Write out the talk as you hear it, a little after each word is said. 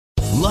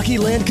Lucky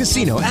Land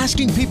Casino,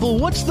 asking people,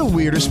 what's the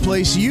weirdest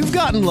place you've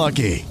gotten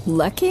lucky?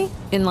 Lucky?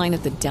 In line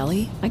at the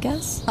deli, I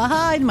guess?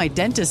 Aha, in my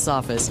dentist's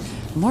office.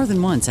 More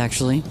than once,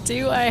 actually.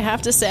 Do I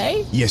have to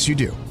say? Yes, you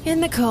do. In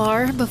the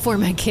car before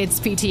my kids'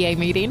 PTA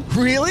meeting.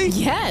 Really?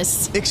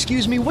 Yes.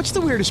 Excuse me, what's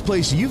the weirdest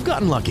place you've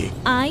gotten lucky?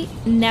 I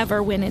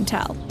never win and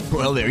tell.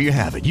 Well, there you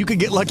have it. You can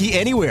get lucky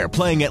anywhere,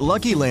 playing at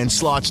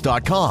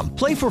LuckyLandSlots.com.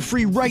 Play for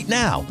free right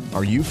now.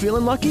 Are you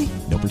feeling lucky?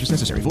 No purchase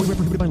necessary. Void where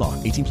prohibited by law.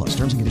 18 plus.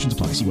 Terms and conditions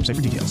apply. See website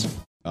for details.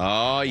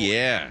 Oh,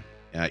 yeah.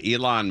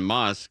 Elon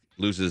Musk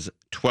loses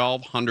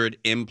 1,200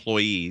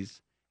 employees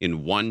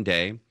in one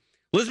day.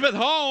 Elizabeth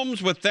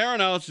Holmes with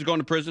Theranos is going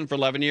to prison for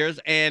 11 years.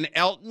 And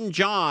Elton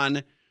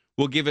John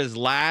will give his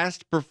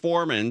last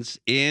performance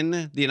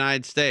in the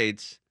United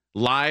States,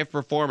 live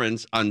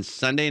performance on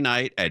Sunday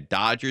night at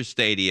Dodger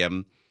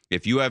Stadium.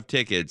 If you have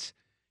tickets,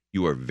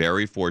 you are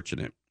very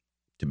fortunate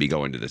to be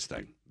going to this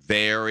thing.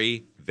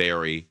 Very,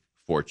 very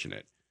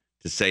fortunate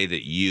to say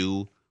that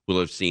you will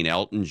have seen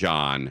Elton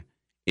John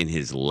in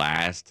his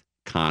last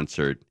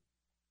concert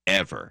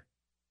ever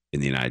in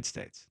the United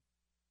States.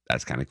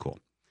 That's kind of cool.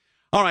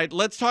 All right,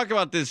 let's talk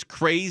about this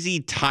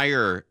crazy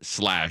tire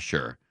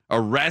slasher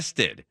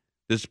arrested.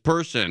 This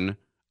person,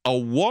 a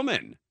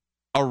woman,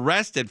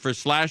 arrested for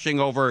slashing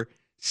over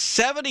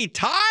 70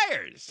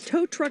 tires.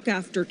 Tow truck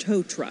after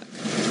tow truck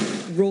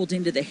rolled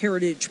into the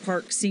Heritage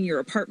Park Senior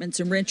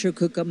Apartments in Rancho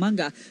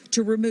Cucamonga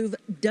to remove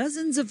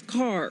dozens of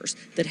cars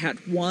that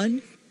had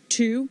 1,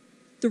 2,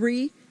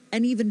 3,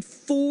 and even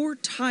 4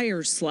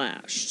 tires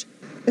slashed.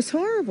 It's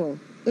horrible.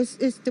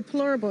 It's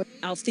deplorable.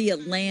 Althea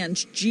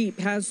Land's Jeep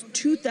has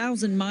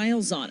 2,000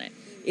 miles on it.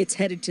 It's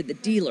headed to the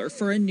dealer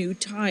for a new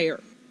tire.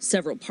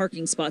 Several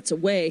parking spots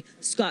away,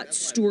 Scott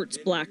Stewart's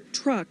black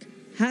truck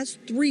has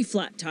 3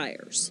 flat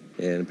tires.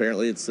 And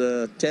apparently it's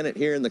a tenant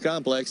here in the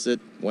complex that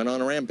went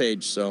on a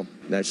rampage, so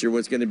not sure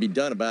what's going to be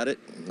done about it.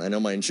 I know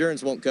my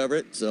insurance won't cover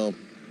it, so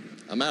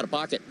I'm out of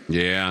pocket.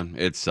 Yeah,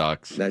 it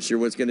sucks. Not sure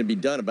what's going to be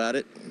done about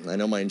it. I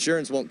know my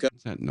insurance won't cover.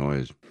 What's that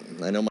noise?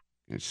 I know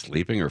You're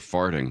sleeping or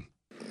farting?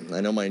 I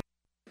know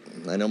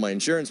my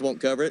insurance won't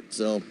cover it,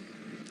 so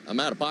I'm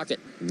out of pocket.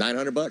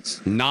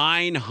 $900.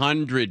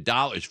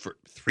 $900 for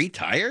 3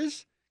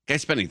 tires? Guy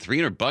spending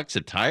 $300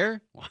 a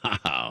tire?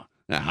 Wow,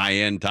 a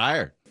high-end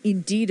tire.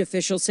 Indeed,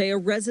 officials say a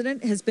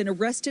resident has been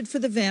arrested for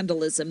the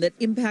vandalism that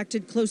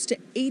impacted close to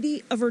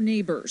 80 of her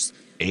neighbors.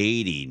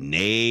 80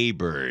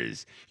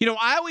 neighbors. You know,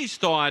 I always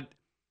thought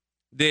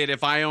that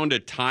if I owned a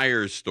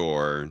tire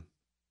store,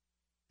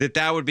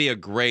 that would be a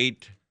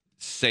great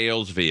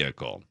sales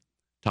vehicle.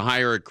 To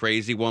hire a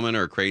crazy woman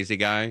or a crazy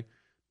guy,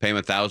 pay him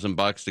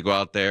 $1,000 to go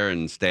out there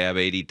and stab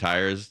 80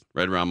 tires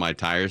right around my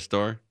tire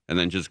store and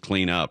then just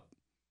clean up.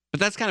 But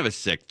that's kind of a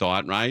sick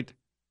thought, right?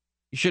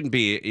 You shouldn't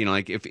be,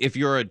 like if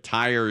you're a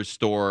tire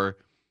store,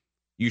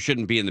 you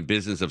shouldn't be in the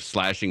business of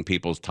slashing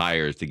people's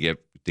tires to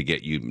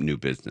get you new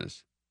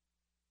business.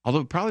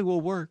 Although it probably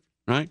will work,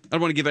 right? I don't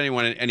want to give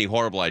anyone any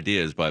horrible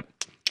ideas, but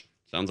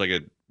sounds like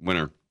a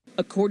winner.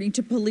 According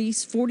to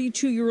police,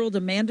 42-year-old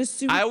Amanda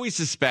Sue. I always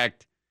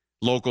suspect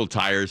local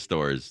tire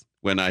stores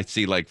when I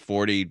see like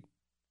 40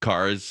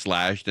 cars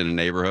slashed in a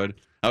neighborhood.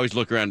 I always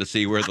look around to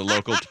see where the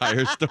local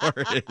tire store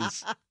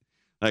is.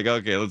 Like,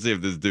 okay, let's see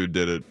if this dude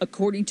did it.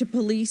 According to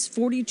police,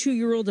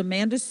 42-year-old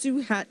Amanda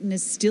Sue Hatton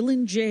is still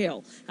in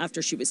jail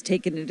after she was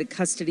taken into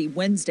custody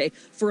Wednesday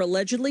for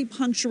allegedly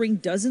puncturing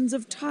dozens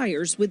of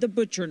tires with a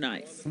butcher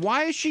knife.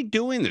 Why is she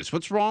doing this?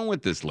 What's wrong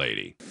with this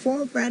lady?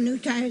 4 brand new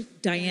tires.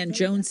 Diane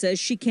Jones says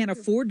she can't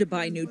afford to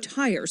buy new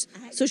tires,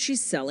 so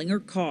she's selling her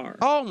car.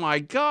 Oh, my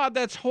God,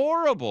 that's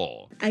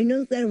horrible. I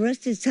know they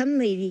arrested some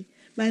lady,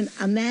 but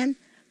a man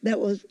that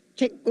was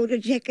go to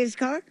check his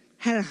car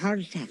had a heart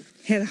attack.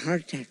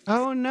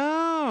 Oh,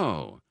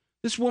 no.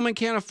 This woman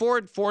can't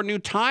afford 4 new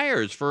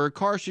tires for her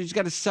car. She's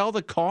got to sell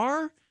the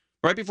car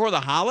right before the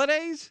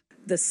holidays?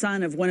 The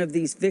son of one of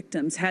these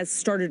victims has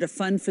started a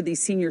fund for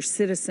these senior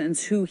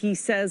citizens who he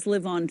says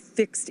live on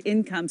fixed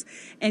incomes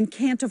and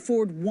can't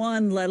afford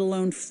 1, let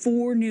alone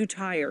 4 new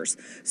tires.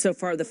 So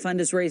far, the fund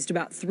has raised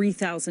about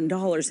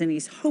 $3,000, and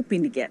he's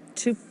hoping to get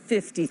to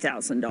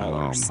 $50,000.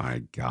 Oh, my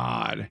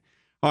God.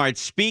 All right,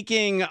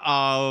 speaking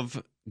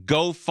of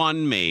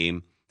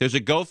GoFundMe, there's a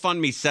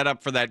GoFundMe set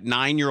up for that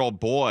 9-year-old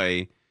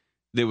boy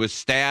that was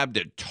stabbed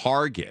at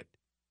Target.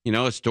 You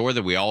know, a store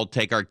that we all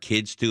take our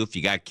kids to if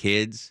you got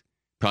kids.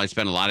 Probably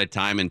spent a lot of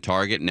time in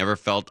Target, never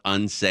felt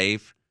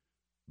unsafe,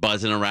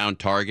 buzzing around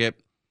Target.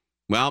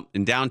 Well,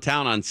 in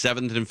downtown on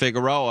 7th and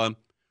Figueroa,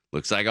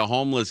 looks like a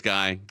homeless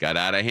guy got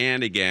out of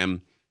hand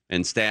again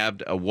and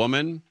stabbed a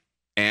woman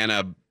and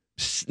a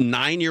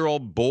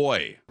 9-year-old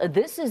boy.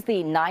 This is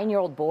the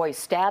 9-year-old boy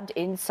stabbed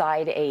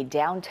inside a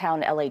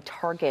downtown LA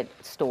Target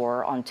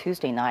store on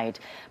Tuesday night.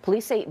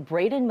 Police say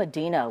Braden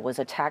Medina was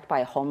attacked by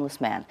a homeless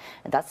man,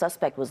 and that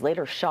suspect was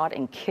later shot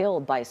and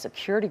killed by a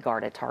security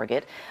guard at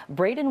Target.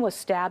 Braden was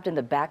stabbed in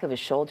the back of his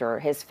shoulder.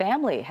 His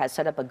family has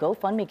set up a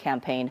GoFundMe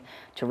campaign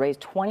to raise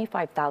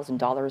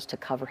 $25,000 to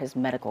cover his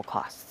medical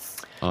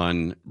costs.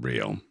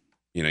 Unreal.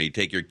 You know, you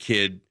take your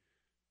kid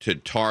to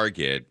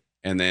Target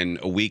and then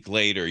a week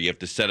later you have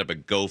to set up a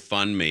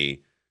GoFundMe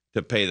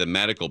to pay the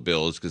medical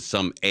bills because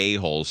some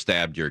a-hole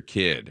stabbed your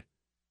kid.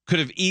 Could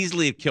have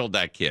easily killed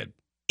that kid.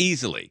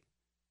 Easily.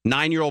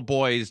 9-year-old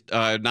boys,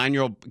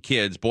 9-year-old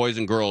kids, boys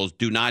and girls,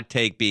 do not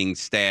take being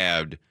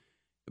stabbed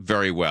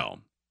very well.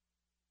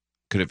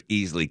 Could have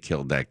easily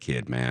killed that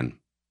kid, man.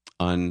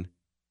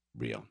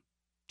 Unreal.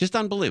 Just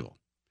unbelievable.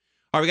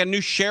 All right, we got a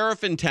new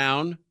sheriff in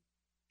town,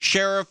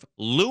 Sheriff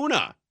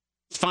Luna.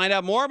 Let's find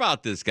out more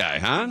about this guy,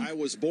 huh? I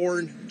was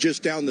born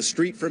just down the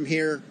street from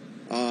here,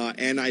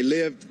 and I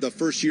lived the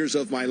first years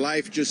of my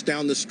life just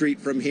down the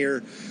street from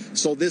here.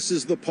 So this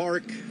is the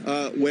park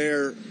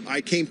where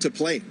I came to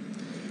play.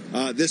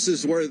 This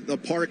is where the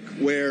park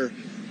where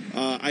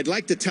I'd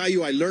like to tell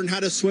you I learned how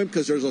to swim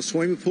because there's a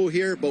swimming pool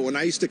here, but when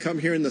I used to come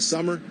here in the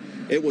summer,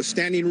 it was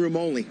standing room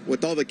only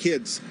with all the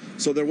kids,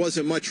 so there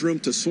wasn't much room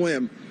to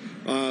swim.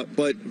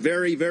 But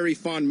very, very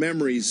fond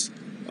memories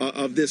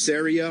of this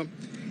area.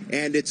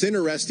 And it's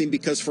interesting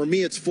because for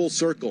me, it's full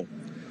circle.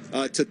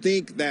 To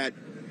think that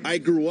I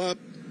grew up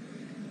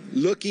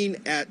looking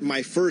at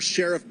my first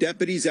sheriff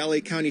deputies,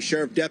 LA County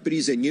Sheriff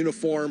deputies in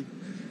uniform,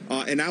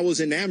 and I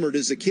was enamored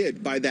as a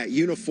kid by that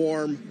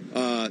uniform,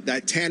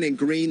 that tan and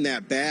green,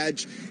 that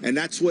badge, and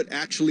that's what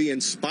actually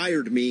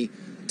inspired me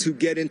to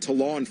get into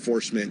law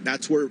enforcement.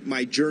 That's where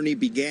my journey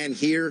began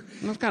here.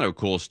 That's kind of a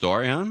cool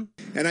story, huh?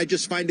 And I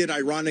just find it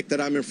ironic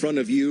that I'm in front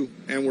of you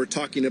and we're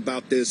talking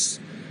about this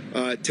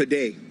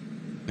today.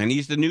 And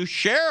he's the new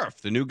sheriff,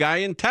 the new guy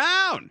in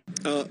town.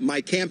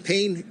 My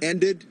campaign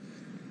ended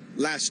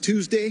last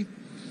Tuesday,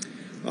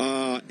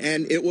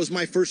 and it was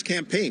my first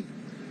campaign.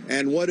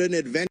 And what an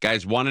adventure.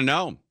 Guys want to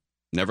know.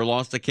 Never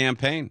lost a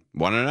campaign.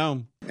 Want to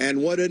know.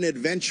 And what an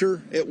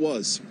adventure it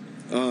was.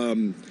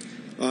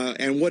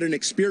 And what an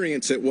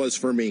experience it was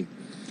for me.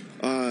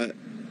 The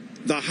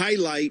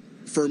highlight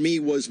for me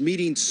was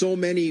meeting so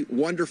many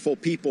wonderful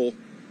people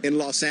in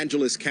Los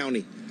Angeles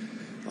County.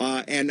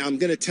 And I'm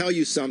going to tell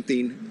you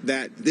something,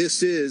 that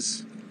this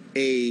is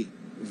a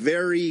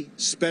very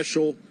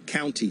special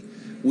county.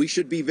 We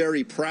should be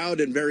very proud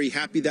and very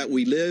happy that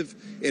we live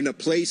in a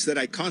place that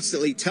I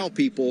constantly tell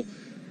people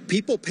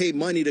pay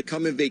money to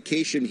come and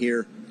vacation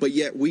here, but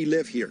yet we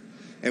live here.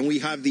 And we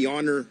have the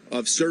honor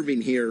of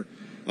serving here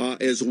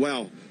as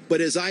well.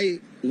 But as I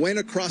went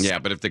across... Yeah,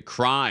 but if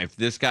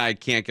this guy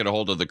can't get a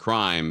hold of the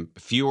crime,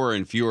 fewer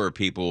and fewer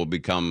people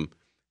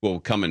will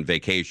come and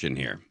vacation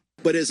here.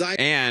 But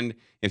and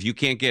if you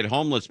can't get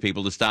homeless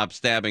people to stop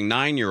stabbing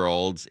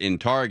 9-year-olds in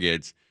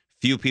Targets,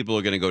 few people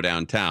are going to go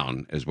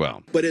downtown as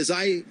well. But as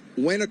I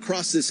went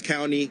across this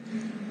county,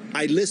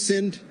 I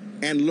listened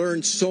and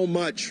learned so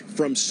much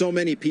from so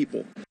many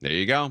people. There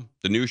you go.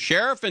 The new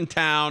sheriff in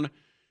town,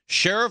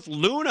 Sheriff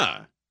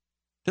Luna.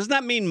 Doesn't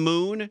that mean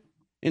moon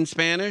in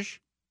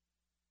Spanish?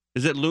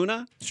 Is it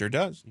Luna? Sure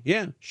does.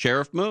 Yeah,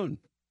 Sheriff Moon,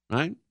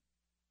 right?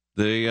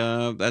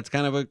 That's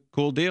kind of a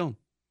cool deal.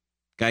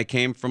 Guy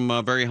came from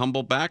a very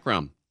humble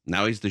background.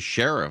 Now he's the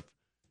sheriff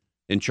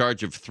in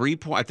charge of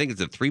I think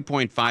it's a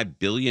 $3.5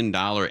 billion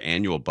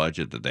annual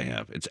budget that they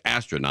have. It's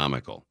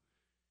astronomical.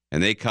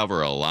 And they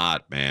cover a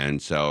lot, man.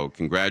 So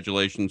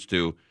congratulations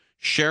to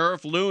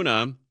Sheriff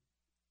Luna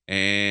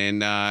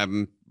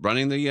and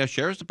running the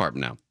sheriff's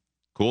department now.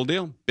 Cool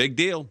deal. Big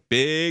deal.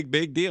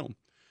 Big deal.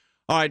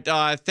 All right,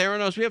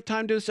 Theranos, we have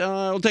time to...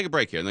 we'll take a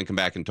break here and then come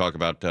back and talk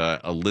about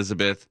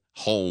Elizabeth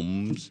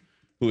Holmes,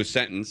 who was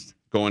sentenced,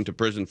 going to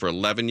prison for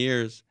 11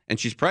 years, and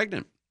she's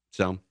pregnant.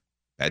 So,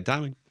 bad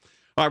timing.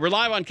 All right, we're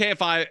live on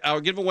KFI.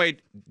 We're giving away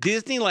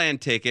Disneyland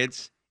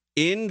tickets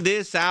in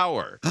this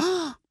hour.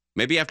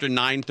 Maybe after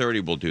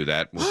 9:30 we'll do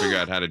that. We'll figure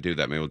out how to do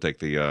that. Maybe we'll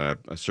take a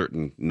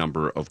certain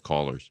number of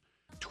callers.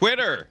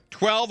 Twitter,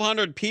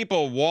 1,200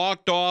 people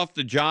walked off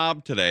the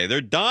job today.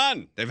 They're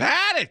done. They've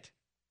had it.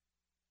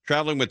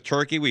 Traveling with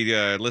Turkey, we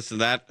listened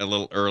to that a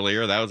little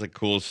earlier. That was a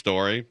cool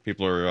story.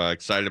 People are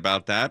excited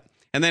about that.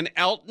 And then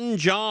Elton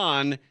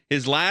John,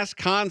 his last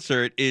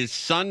concert is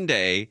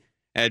Sunday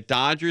at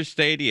Dodger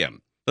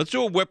Stadium. Let's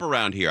do a whip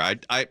around here.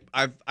 I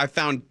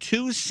found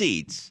 2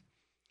 seats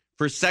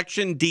for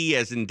Section D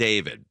as in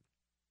David.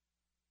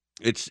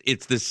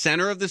 It's the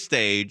center of the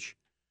stage,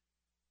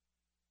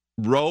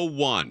 row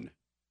 1.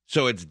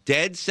 So it's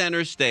dead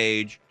center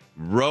stage,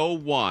 row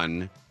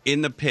 1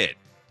 in the pit.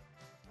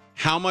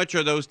 How much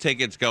are those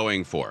tickets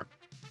going for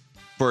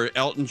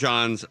Elton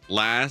John's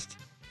last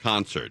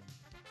concert?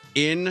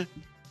 In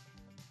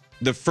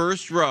the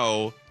first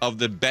row of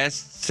the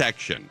best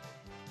section.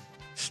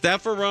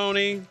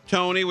 Steffaroni,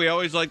 Tony, we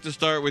always like to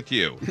start with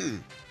you.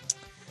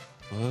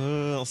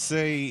 I'll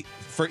say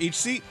for each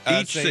seat?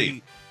 Each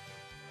seat.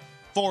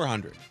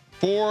 $400.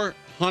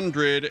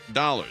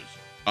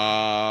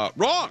 $400.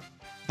 Wrong.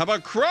 How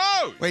about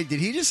Crows? Wait,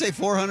 did he just say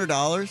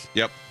 $400?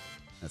 Yep.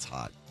 That's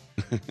hot.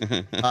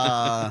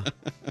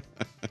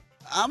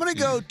 I'm going to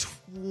go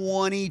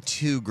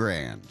 22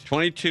 grand.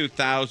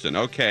 22,000.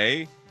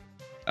 Okay.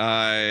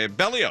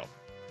 Bellio.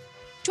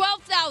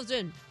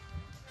 12,000.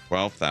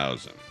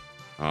 12,000.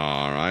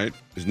 All right.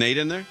 Is Nate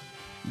in there?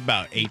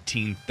 About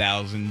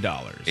 $18,000.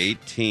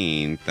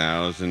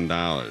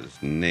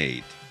 $18,000.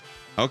 Nate.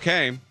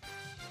 Okay.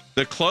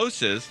 The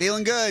closest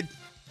Feeling good.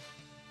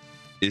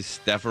 is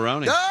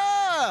Stefferoni.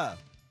 Ah!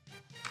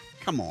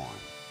 Come on.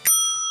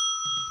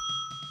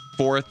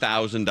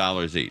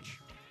 $4,000 each.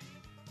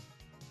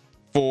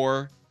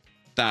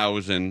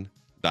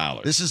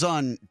 $4,000. This is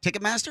on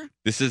Ticketmaster?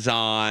 This is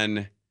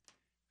on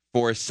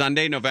for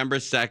Sunday, November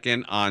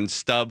 2nd on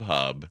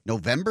StubHub.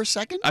 November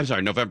 2nd? I'm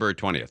sorry, November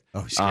 20th.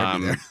 Oh, scared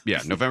me there.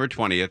 Yeah, November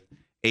 20th,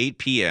 8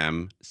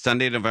 p.m.,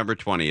 Sunday, November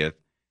 20th.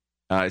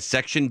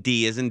 Section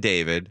D is in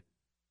David.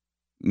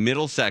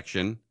 Middle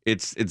section.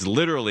 It's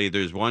literally,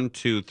 there's 1,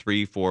 2,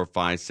 3, 4,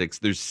 5, 6.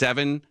 There's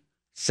 7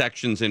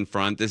 sections in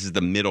front. This is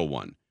the middle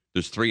one.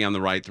 There's 3 on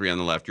the right, 3 on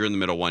the left. You're in the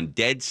middle one.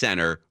 Dead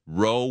center,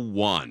 row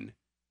 1.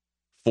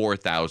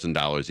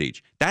 $4,000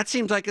 each. That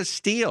seems like a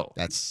steal.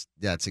 That's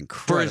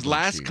incredible. For his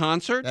last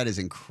concert? That is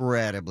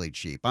incredibly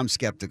cheap. I'm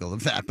skeptical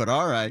of that, but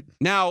all right.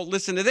 Now,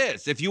 listen to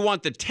this. If you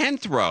want the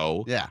 10th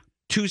row,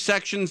 2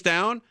 sections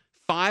down,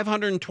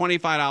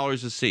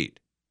 $525 a seat.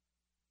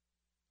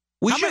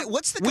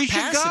 What's the capacity? We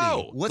should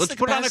go. Let's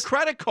put on a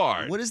credit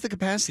card. What is the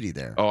capacity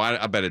there? Oh,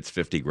 I bet it's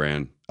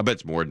 $50,000. I bet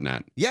it's more than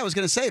that. Yeah, I was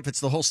going to say, if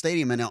it's the whole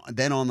stadium and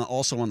then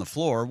also on the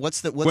floor,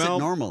 what's it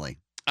normally?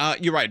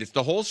 You're right. It's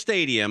the whole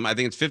stadium. I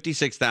think it's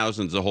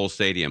 56,000 is the whole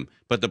stadium.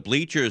 But the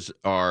bleachers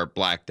are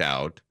blacked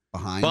out.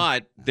 Behind?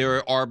 But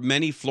there are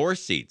many floor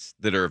seats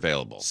that are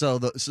available. So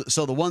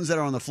the ones that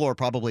are on the floor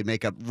probably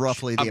make up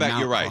roughly the amount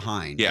you're right.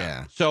 behind.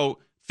 Yeah. So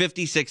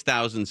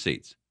 56,000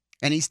 seats.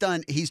 And he's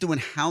doing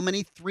how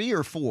many? 3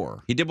 or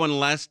 4? He did one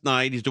last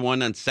night. He's doing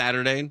one on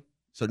Saturday.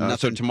 So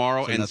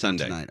tomorrow and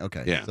Sunday. Tonight.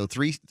 Okay. Yeah. So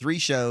three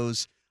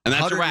shows. And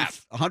that's a wrap.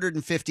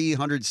 150,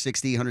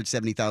 160,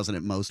 170,000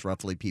 at most,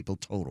 roughly, people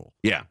total.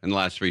 Yeah, in the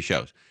last 3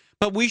 shows.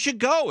 But we should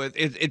go.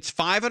 It's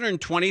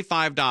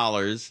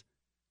 $525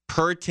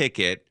 per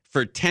ticket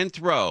for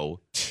 10th row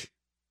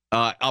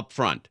up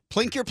front.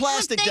 Plink your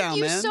plastic down,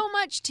 man. Thank you so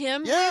much,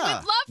 Tim. Yeah. We would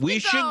love to go. We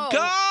should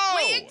go.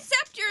 We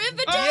accept your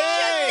invitation.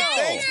 Hey,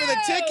 thanks for the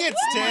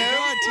tickets, Tim.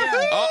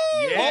 Oh,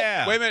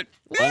 wait a minute.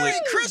 Merry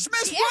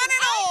Christmas, one and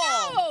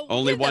all.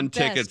 Only You're the one best.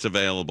 ticket's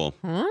available.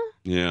 Huh?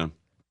 Yeah.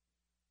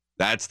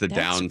 That's the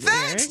downside.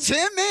 Thanks,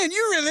 Tim, man.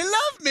 You really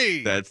love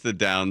me. That's the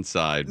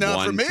downside. Not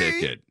one for me.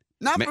 ticket.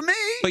 Not for me.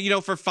 But,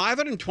 for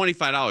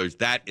 $525,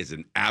 that is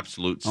an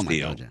absolute steal. Oh, my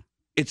God, yeah.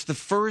 It's the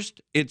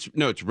first, it's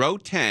row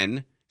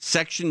 10,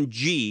 section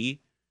G,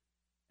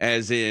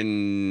 as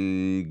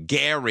in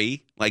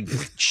Gary, like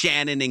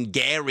Shannon and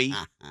Gary.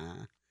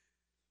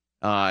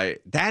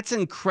 That's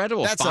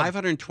incredible. That's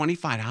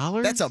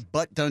 $525? That's a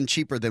butt ton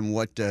cheaper than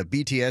what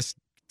BTS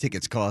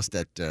tickets cost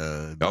at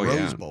the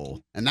Rose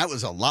Bowl. And that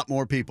was a lot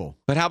more people.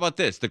 But how about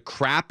this? The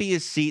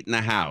crappiest seat in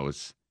the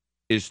house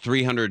is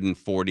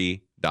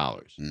 $340.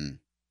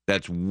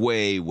 That's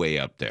way, way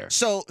up there.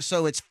 So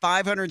it's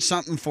 500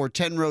 something for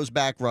 10 rows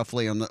back,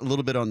 roughly, a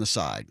little bit on the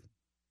side.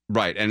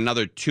 Right, and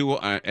another and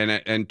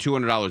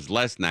 $200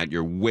 less than that.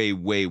 You're way,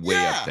 way,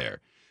 way up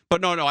there.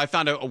 But no, I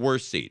found a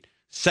worse seat.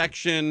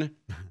 Section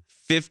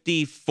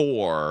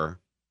 54.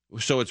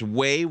 So it's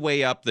way,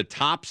 way up the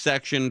top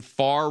section,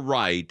 far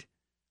right.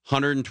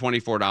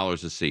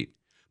 $124 a seat.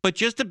 But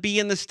just to be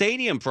in the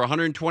stadium for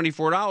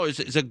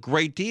 $124 is a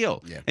great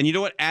deal. Yeah. And you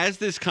know what? As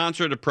this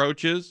concert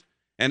approaches,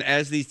 and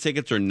as these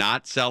tickets are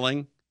not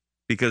selling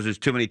because there's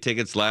too many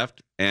tickets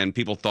left, and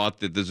people thought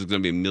that this was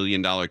going to be $1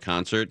 million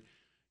concert,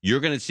 you're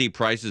going to see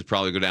prices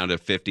probably go down to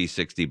 $50,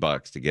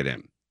 $60 to get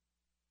in.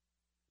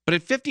 But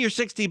at $50 or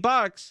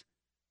 $60,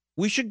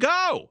 we should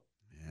go.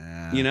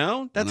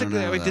 Yeah. That's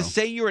to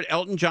say you're at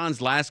Elton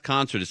John's last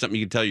concert is something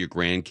you can tell your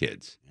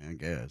grandkids. I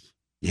guess.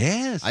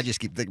 Yes. I just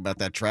keep thinking about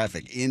that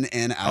traffic in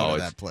and out of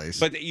that place.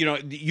 But,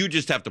 you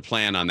just have to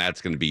plan on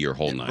that's going to be your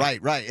whole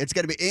night. Right. It's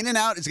going to be in and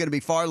out. It's going to be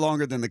far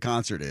longer than the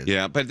concert is.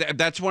 Yeah, but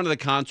that's one of the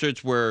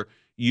concerts where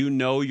you're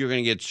going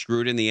to get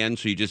screwed in the end,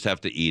 so you just have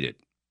to eat it.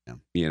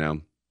 Yeah.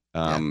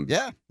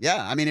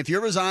 Yeah. I mean, if you're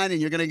resigned and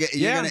you're going to get,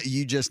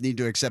 you just need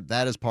to accept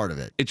that as part of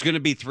it. It's going to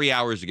be 3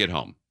 hours to get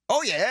home.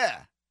 Oh,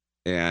 yeah.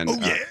 And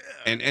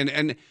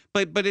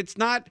but it's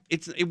not.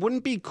 It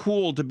wouldn't be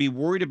cool to be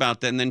worried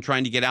about that and then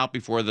trying to get out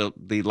before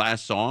the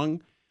last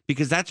song,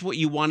 because that's what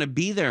you want to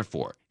be there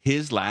for.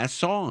 His last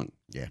song.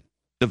 Yeah.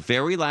 The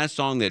very last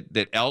song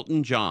that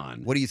Elton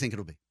John. What do you think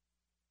it'll be?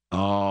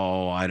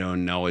 Oh, I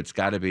don't know. It's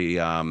got to be.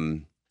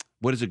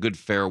 What is a good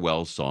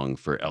farewell song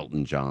for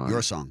Elton John?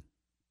 Your song.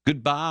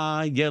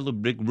 Goodbye, Yellow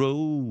Brick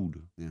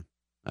Road. Yeah.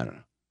 I don't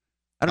know.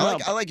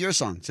 I like your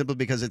song simply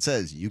because it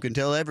says you can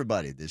tell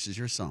everybody this is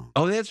your song.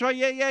 Oh, that's right.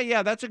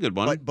 Yeah. That's a good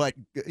one. But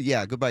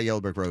yeah, Goodbye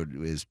Yellow Brick Road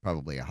is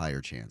probably a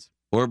higher chance.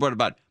 Or what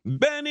about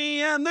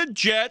Benny and the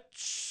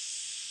Jets?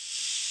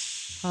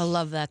 I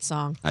love that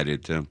song. I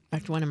did too.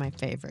 That's one of my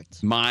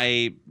favorites.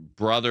 My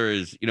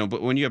brothers,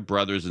 but when you have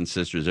brothers and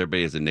sisters,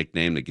 everybody has a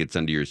nickname that gets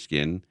under your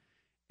skin.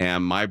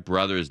 And my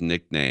brother's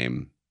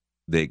nickname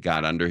that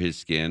got under his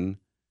skin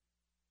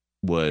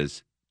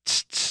was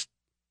tss, tss.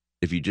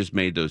 If you just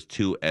made those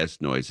 2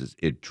 S noises,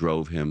 it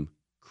drove him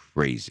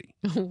crazy.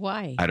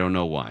 Why? I don't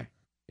know why.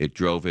 It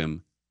drove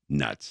him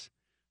nuts.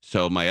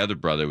 So my other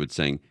brother would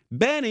sing,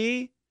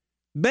 Benny,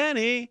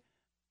 Benny,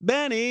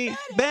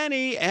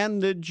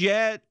 and the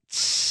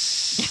Jets.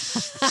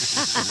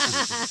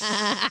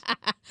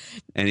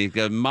 And he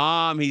goes,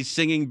 Mom, he's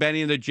singing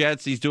Benny and the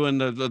Jets. He's doing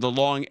the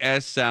long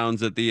S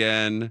sounds at the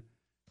end.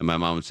 And my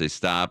mom would say,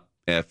 stop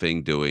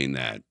effing doing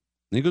that. And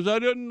he goes, I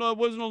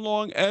wasn't a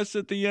long S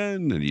at the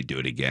end. And he'd do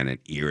it again and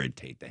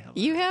irritate the hell out.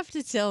 You have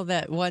to tell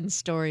that one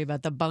story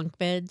about the bunk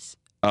beds.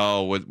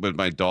 Oh, with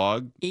my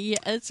dog? Yeah,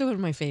 that's one of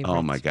my favorites.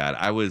 Oh, my God.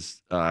 I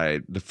was,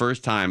 the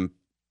first time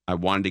I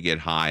wanted to get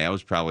high, I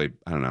was probably,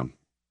 I don't know,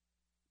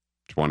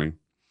 20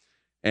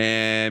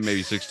 and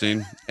maybe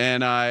 16.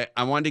 And I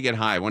wanted to get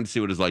high. I wanted to see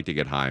what it was like to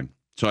get high.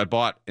 So I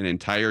bought an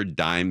entire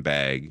dime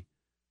bag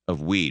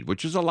of weed,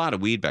 which was a lot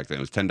of weed back then.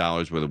 It was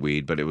 $10 worth of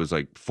weed, but it was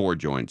like 4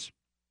 joints.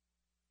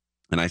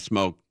 And I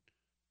smoked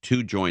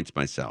 2 joints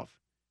myself.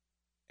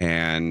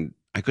 And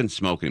I couldn't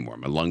smoke anymore.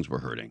 My lungs were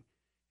hurting.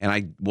 And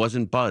I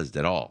wasn't buzzed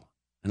at all.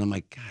 And I'm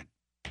like, God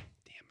damn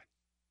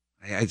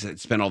it. I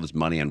spent all this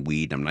money on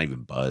weed. I'm not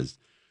even buzzed.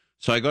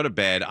 So I go to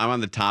bed. I'm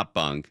on the top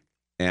bunk.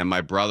 And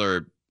my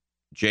brother,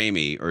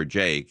 Jamie, or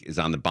Jake, is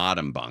on the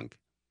bottom bunk.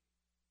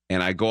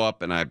 And I go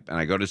up and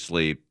I go to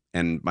sleep.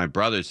 And my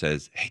brother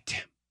says, hey,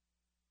 Tim.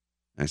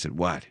 I said,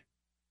 what?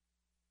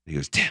 He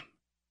goes, Tim.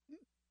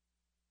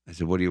 I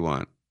said, what do you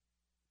want?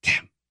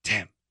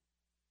 Tim.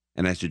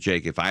 And I said,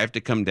 Jake, if I have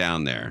to come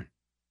down there,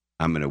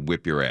 I'm going to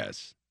whip your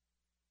ass.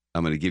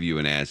 I'm going to give you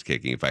an ass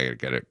kicking if I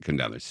got to come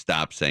down there.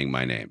 Stop saying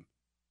my name.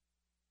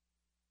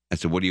 I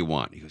said, what do you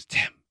want? He goes,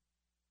 Tim.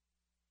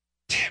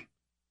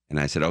 And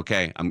I said,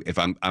 okay, if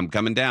I'm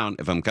coming down,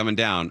 I'm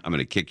going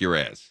to kick your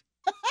ass.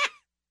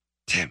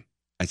 Tim.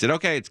 I said,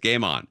 okay, it's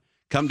game on.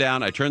 Come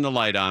down. I turn the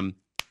light on.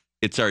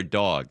 It's our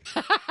dog.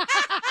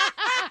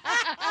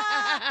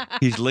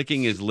 He's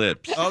licking his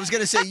lips. I was going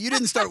to say, you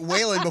didn't start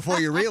wailing before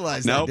you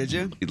realized that, did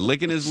you? He's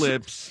licking his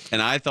lips,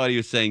 and I thought he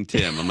was saying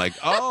Tim. I'm like,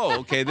 oh,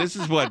 okay, this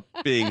is what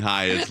being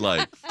high is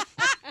like.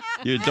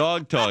 Your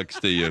dog talks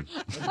to you.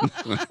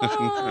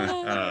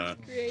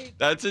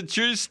 That's a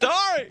true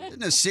story.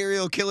 Didn't a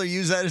serial killer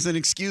use that as an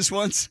excuse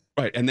once?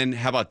 Right, and then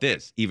how about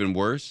this? Even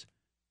worse,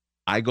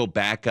 I go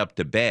back up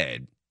to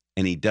bed,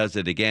 and he does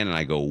it again, and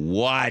I go,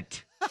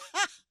 what?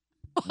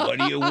 What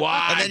do you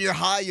want? And then you're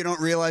high, you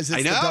don't realize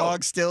it's the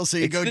dog still, so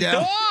you go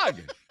down. It's the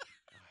dog.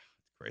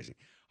 Crazy.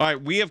 All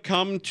right, we have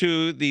come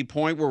to the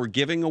point where we're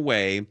giving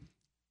away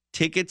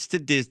tickets to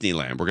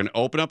Disneyland. We're going to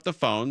open up the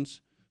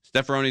phones.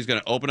 Steph-Roni's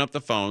going to open up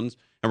the phones,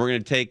 and we're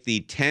going to take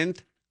the 10th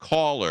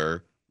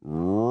caller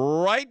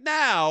right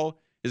now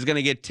is going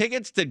to get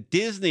tickets to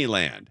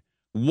Disneyland.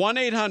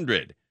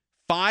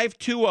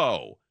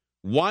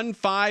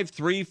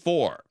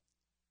 1-800-520-1534.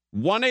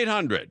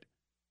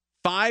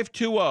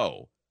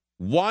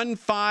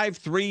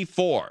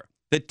 1-800-520-1534.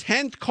 The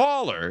 10th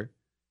caller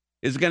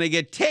is going to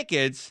get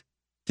tickets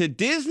to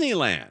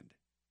Disneyland.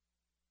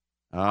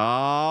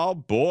 Oh,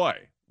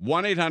 boy.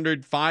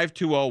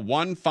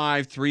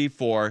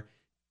 1-800-520-1534.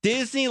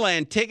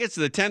 Disneyland tickets to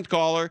the 10th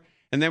caller,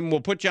 and then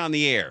we'll put you on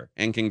the air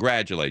and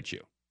congratulate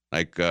you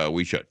like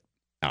we should.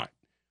 All right.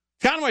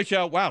 Conway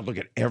Show. Wow, look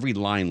at every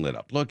line lit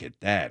up. Look at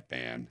that,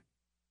 man.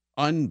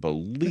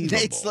 Unbelievable.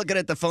 Nate's looking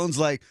at the phones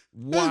like,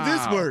 wow. How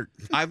does this work?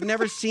 I've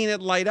never seen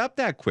it light up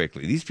that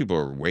quickly. These people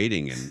are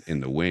waiting in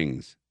the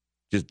wings,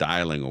 just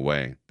dialing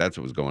away. That's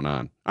what was going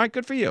on. All right,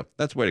 good for you.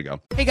 That's the way to go.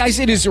 Hey, guys,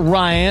 it is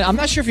Ryan. I'm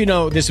not sure if you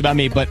know this about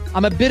me, but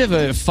I'm a bit of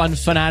a fun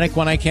fanatic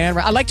when I can.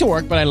 I like to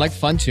work, but I like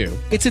fun, too.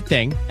 It's a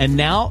thing. And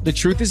now the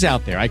truth is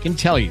out there. I can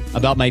tell you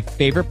about my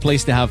favorite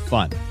place to have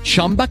fun.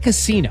 Chumba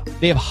Casino.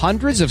 They have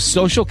hundreds of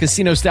social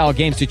casino-style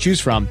games to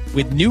choose from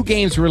with new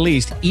games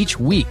released each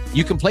week.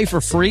 You can play for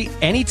free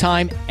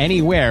anytime,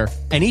 anywhere,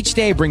 and each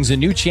day brings a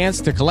new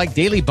chance to collect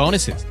daily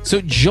bonuses.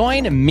 So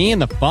join me in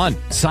the fun.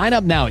 Sign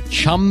up now at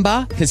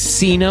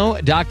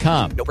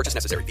ChumbaCasino.com. No purchase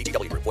necessary.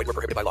 VGW Group. Void where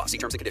prohibited by law. See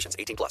terms and conditions.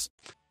 18+.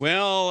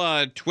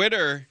 Well,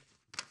 Twitter,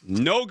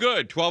 no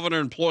good. 1,200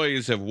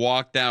 employees have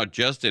walked out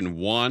just in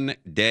one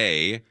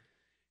day.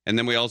 And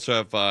then we also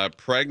have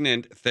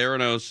pregnant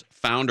Theranos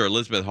founder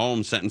Elizabeth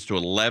Holmes sentenced to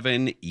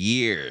 11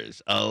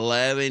 years.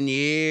 11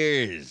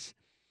 years.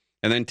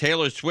 And then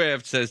Taylor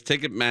Swift says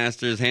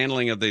Ticketmaster's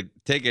handling of the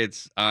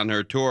tickets on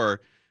her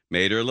tour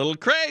made her a little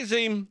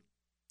crazy.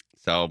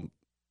 So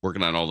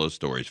working on all those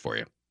stories for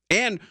you.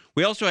 And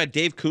we also had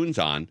Dave Coons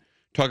on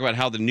talk about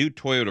how the new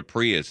Toyota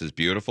Prius is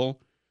beautiful.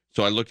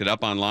 So I looked it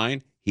up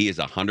online. He is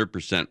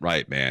 100%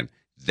 right, man.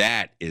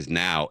 That is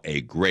now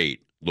a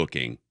great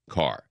looking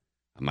car.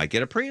 I might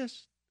get a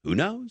Prius. Who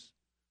knows?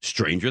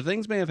 Stranger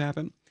things may have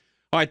happened.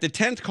 All right, the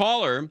 10th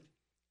caller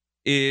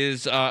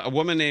is a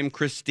woman named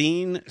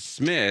Christine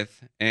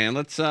Smith. And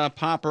let's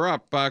pop her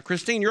up.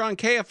 Christine, you're on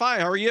KFI.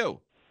 How are you?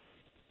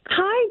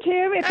 Hi,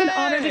 Tim. It's an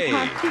honor to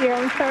talk to you.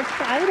 I'm so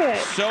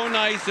excited. So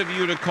nice of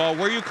you to call.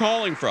 Where are you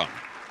calling from?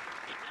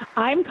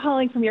 I'm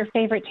calling from your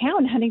favorite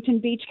town, Huntington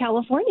Beach,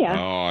 California.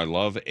 Oh, I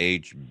love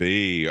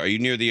HB. Are you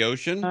near the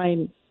ocean?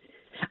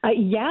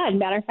 Yeah. As a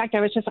matter of fact,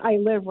 I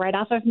live right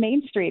off of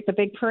Main Street, the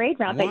big parade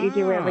route that you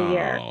do every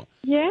year.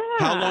 Yeah.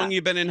 How long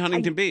you been in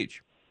Huntington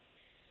Beach?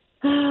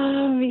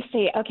 Let me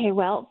see. Okay,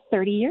 well,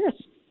 30 years.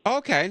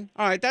 Okay.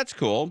 All right. That's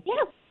cool.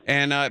 Yeah.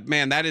 And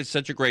man, that is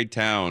such a great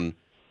town.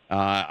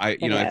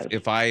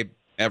 If I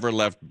ever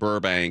left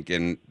Burbank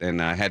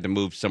and I had to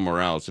move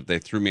somewhere else, if they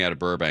threw me out of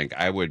Burbank,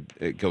 I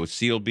would go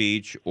Seal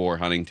Beach or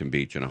Huntington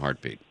Beach in a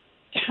heartbeat.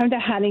 Come to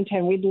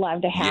Huntington. We'd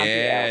love to have you.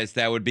 Yes,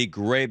 that would be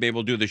great. Be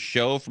able to do the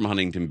show from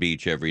Huntington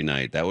Beach every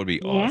night. That would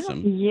be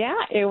awesome. Yeah,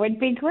 it would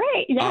be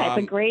great. Yeah,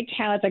 it's a great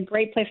town. It's a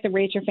great place to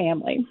raise your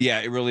family. Yeah,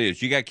 it really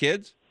is. You got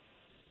kids?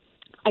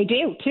 I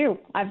do, too.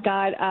 I've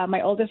got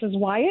my oldest is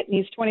Wyatt, and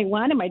he's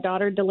 21, and my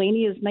daughter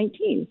Delaney is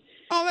 19.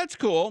 Oh, that's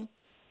cool.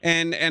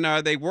 And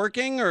are they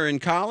working or in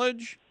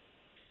college?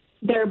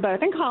 They're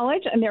both in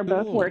college, and they're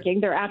both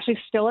working. They're actually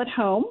still at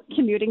home,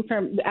 commuting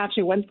from,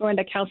 actually, one's going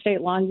to Cal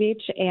State Long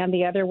Beach, and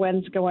the other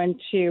one's going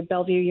to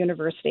Bellevue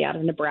University out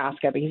of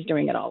Nebraska, but he's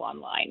doing it all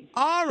online.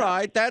 All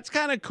right. That's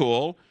kind of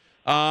cool.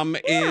 And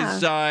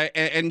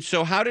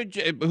so who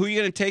are you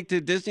going to take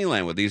to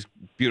Disneyland with these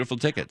beautiful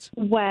tickets?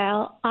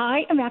 Well,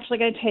 I am actually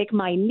going to take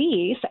my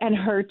niece and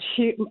her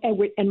two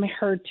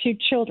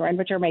children,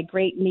 which are my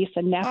great niece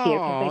and nephew.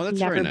 Oh, they've that's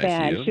never very nice of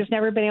been. you. She's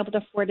never been able to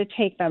afford to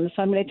take them,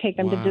 so I'm going to take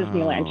them to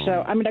Disneyland.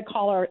 So I'm going to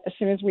call her as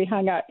soon as we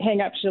hang up.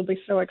 She'll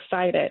be so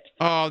excited.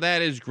 Oh,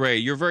 that is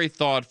great. You're very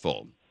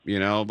thoughtful. You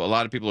know, a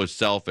lot of people are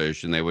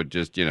selfish and they would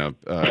just,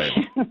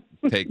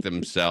 take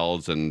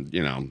themselves and,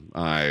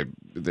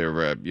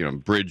 they're,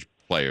 bridge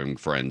playing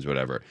friends,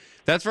 whatever.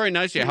 That's very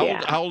nice.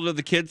 How old are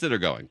the kids that are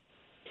going?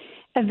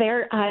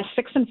 They're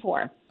 6 and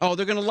 4. Oh,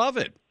 they're going to love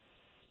it.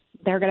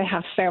 They're going to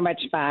have so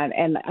much fun,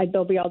 and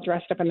they'll be all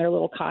dressed up in their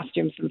little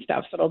costumes and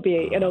stuff. So it'll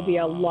be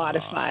a lot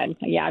of fun.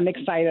 Yeah, I'm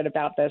excited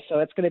about this. So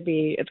it's going to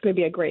be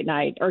a great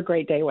night or a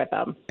great day with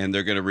them. And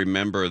they're going to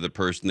remember the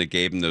person that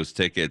gave them those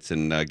tickets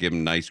and give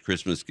them nice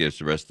Christmas gifts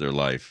the rest of their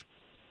life.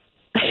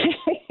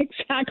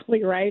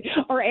 Exactly right.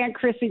 Or Aunt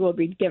Chrissy will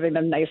be giving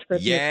them nice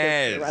Christmas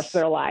gifts for the rest of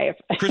their life.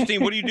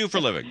 Christine, what do you do for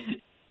a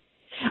living?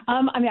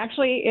 I'm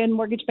actually in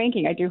mortgage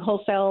banking. I do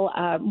wholesale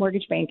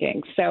mortgage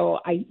banking. So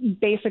I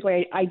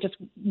just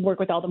work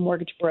with all the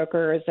mortgage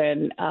brokers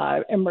and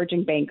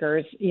emerging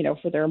bankers,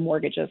 for their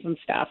mortgages and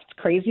stuff. It's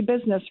crazy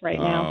business right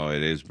now. Oh,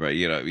 it is. Right.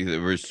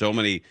 There were so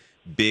many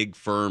big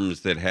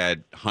firms that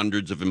had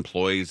hundreds of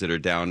employees that are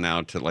down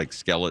now to like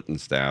skeleton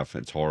staff.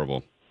 It's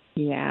horrible.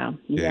 Yeah.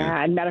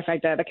 And matter of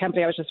fact, the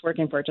company I was just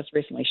working for just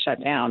recently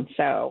shut down.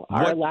 So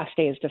our last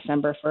day is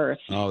December 1st.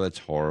 Oh, that's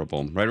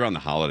horrible. Right around the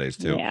holidays,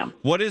 too. Yeah.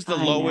 What is the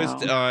lowest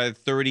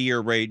 30-year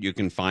rate you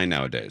can find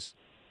nowadays?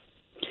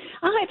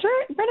 It's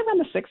right around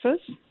the sixes,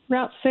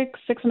 about 6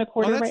 and a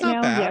quarter right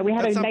now. Bad. Yeah, we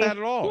had that's a not nice, bad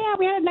at all. Yeah,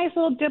 we had a nice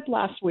little dip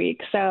last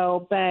week.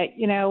 So, but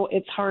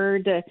it's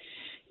hard to.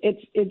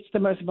 It's the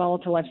most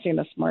volatile I've seen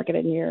this market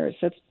in years.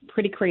 It's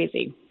pretty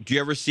crazy. Do you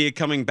ever see it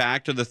coming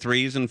back to the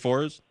 3s and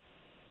 4s?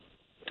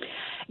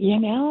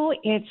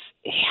 If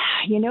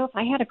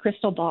I had a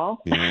crystal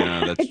ball,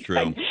 yeah, that's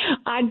true.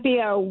 I'd be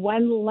a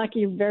one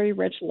lucky, very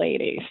rich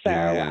lady. So,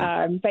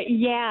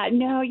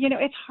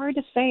 it's hard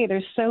to say.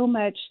 There's so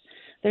much.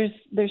 There's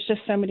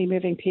just so many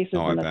moving pieces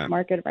in this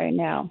market right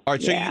now. All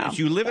right, so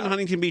you live in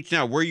Huntington Beach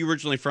now. Where are you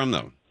originally from,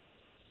 though?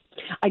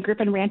 I grew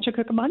up in Rancho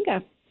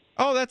Cucamonga.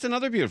 Oh, that's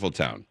another beautiful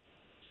town.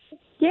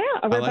 Yeah,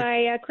 over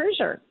by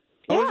Crozier.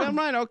 Oh, is that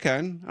right?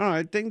 Okay. All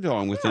right, ding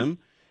dong with him.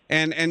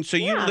 And so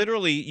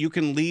you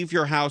can leave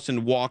your house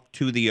and walk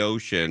to the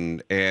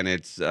ocean, and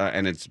it's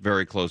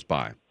very close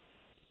by.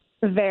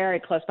 Very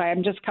close by.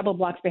 I'm just a couple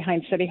blocks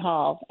behind City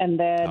Hall, and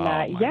then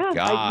I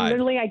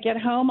get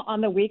home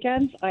on the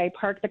weekends. I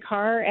park the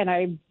car, and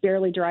I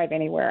barely drive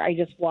anywhere. I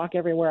just walk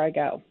everywhere I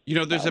go.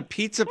 There's a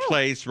pizza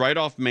place right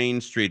off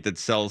Main Street that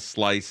sells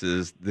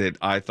slices that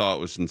I thought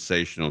was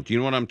sensational. Do you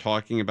know what I'm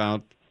talking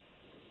about?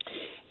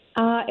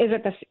 Is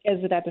it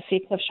at the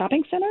Seacliff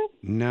Shopping Center?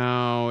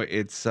 No,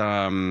 it's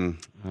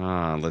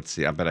let's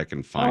see. I bet I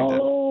can find it.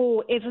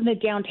 Oh, it's in the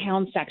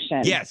downtown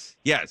section. Yes,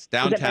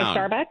 downtown. Is it by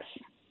Starbucks?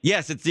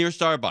 Yes, it's near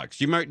Starbucks.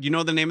 You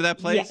know the name of that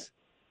place? Yes.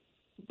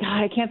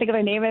 God, I can't think of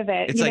the name of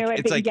it. It's like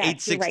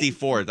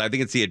 864th. Right. I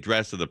think it's the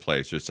address of the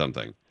place or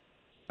something.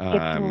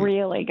 It's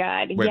really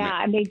good.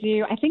 Yeah, and they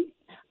do. I think.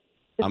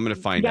 I'm going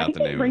to find out the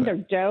name of it. Bring their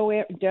dough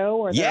or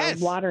their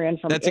water in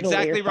from That's Italy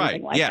exactly or right.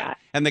 something like that.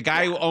 And the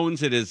guy who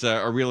owns it is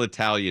a real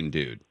Italian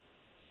dude.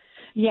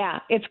 Yeah,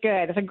 it's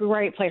good. It's a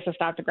great place to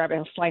stop to grab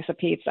a slice of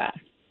pizza.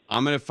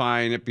 I'm going to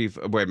find it. Wait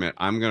a minute.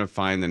 I'm going to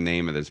find the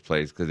name of this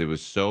place because it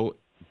was so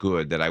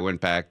good that I went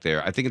back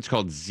there. I think it's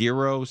called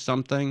Zero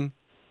something.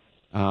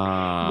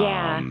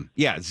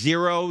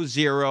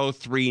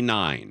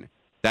 0039.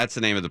 That's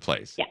the name of the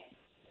place. Yeah.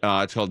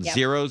 It's called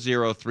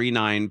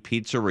 0039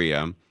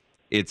 Pizzeria.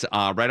 It's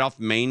right off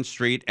Main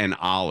Street and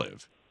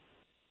Olive.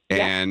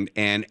 And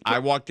I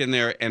walked in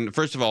there, and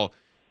first of all,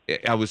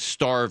 I was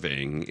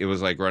starving. It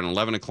was like around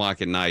 11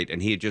 o'clock at night,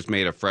 and he had just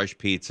made a fresh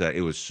pizza. It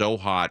was so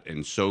hot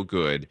and so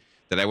good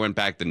that I went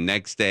back the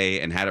next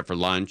day and had it for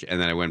lunch, and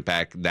then I went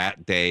back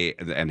that day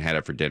and had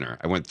it for dinner.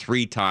 I went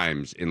 3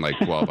 times in like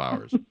 12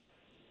 hours.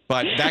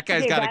 But that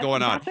guy's got it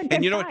going on.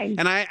 And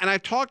and I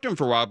talked to him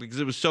for a while because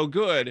it was so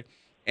good.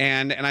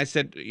 And I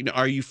said,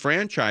 are you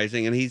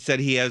franchising? And he said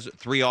he has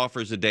 3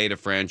 offers a day to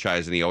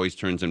franchise, and he always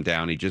turns them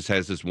down. He just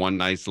has this one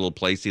nice little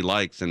place he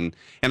likes. And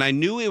I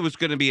knew it was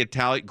going to be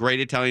great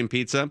Italian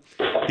pizza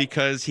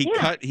because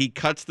he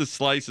cuts the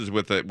slices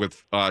with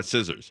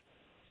scissors.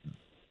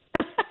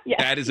 Yes,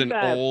 that is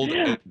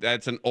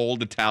that's an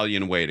old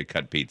Italian way to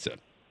cut pizza.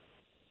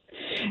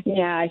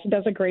 Yeah, he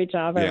does a great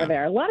job over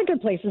there. A lot of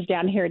good places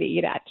down here to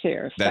eat at,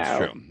 too. That's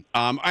true.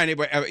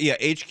 Anyway,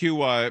 HQ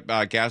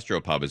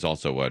Gastropub is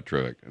also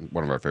terrific.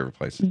 One of our favorite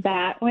places.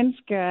 That one's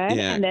good.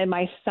 Yeah. And then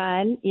my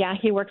son,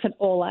 he works at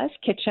Ola's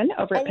Kitchen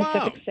over at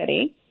Pacific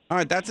City. All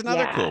right, that's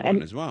another cool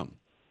one as well.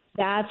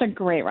 That's a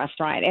great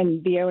restaurant.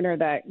 And the owner of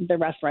the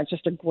restaurant's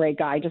just a great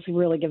guy, just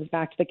really gives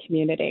back to the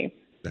community.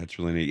 That's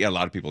really neat. Yeah, a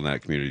lot of people in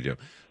that community do.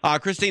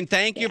 Christine,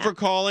 thank you for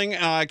calling.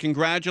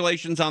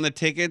 Congratulations on the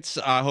tickets.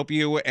 I hope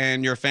you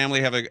and your family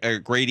have a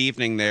great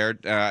evening there.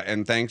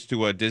 And thanks to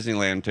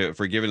Disneyland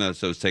for giving us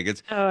those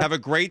tickets. Have a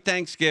great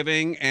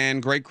Thanksgiving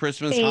and great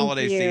Christmas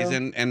holiday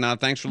season. And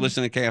thanks for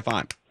listening to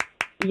KFI.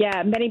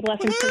 Yeah, many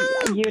blessings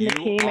to you and the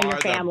team and your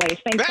families.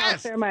 Thanks all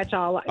so much.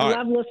 I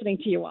love listening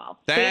to you all.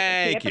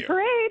 Thank see you. At the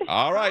parade.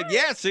 All right.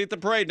 Yeah, see you at the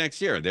parade next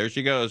year. There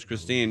she goes,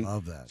 Christine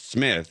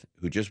Smith,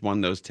 who just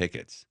won those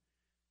tickets.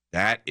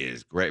 That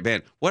is great.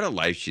 Man, what a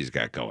life she's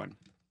got going.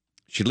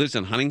 She lives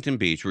in Huntington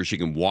Beach where she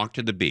can walk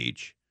to the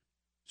beach.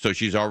 So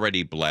she's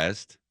already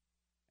blessed.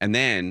 And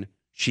then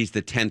she's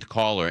the 10th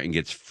caller and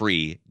gets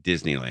free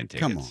Disneyland tickets.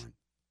 Come on.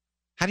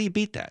 How do you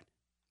beat that?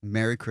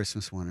 Merry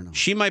Christmas, one and all.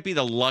 She might be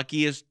the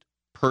luckiest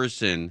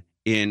person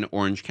in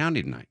Orange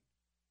County tonight.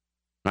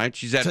 Right?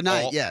 She's at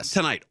tonight, yes.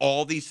 Tonight.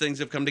 All these things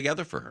have come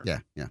together for her. Yeah.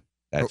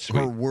 That's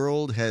her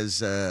world has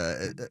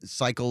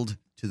cycled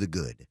to the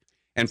good.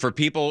 And for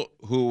people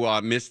who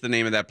missed the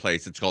name of that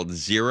place, it's called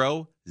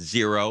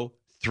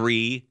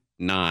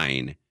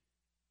 0039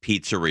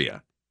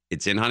 Pizzeria.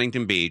 It's in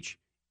Huntington Beach.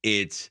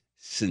 It's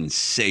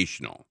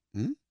sensational.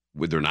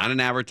 They're not an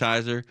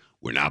advertiser.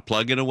 We're not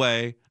plugging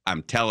away.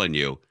 I'm telling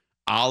you,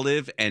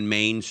 Olive and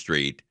Main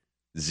Street,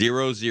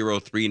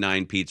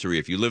 0039 Pizzeria.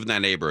 If you live in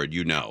that neighborhood,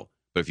 you know.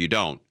 But if you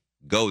don't,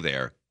 go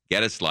there,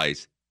 get a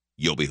slice.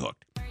 You'll be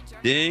hooked.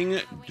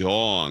 Ding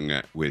dong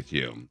with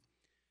you.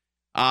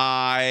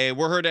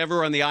 We're heard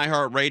everywhere on the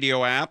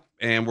iHeartRadio app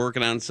and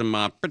working on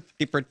some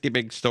pretty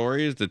big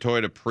stories. The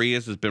Toyota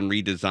Prius has been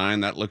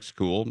redesigned. That looks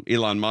cool.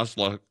 Elon Musk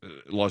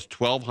lost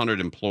 1,200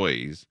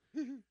 employees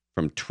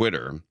from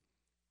Twitter.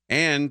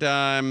 And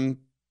Tom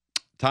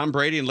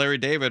Brady and Larry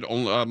David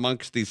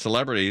amongst the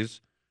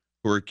celebrities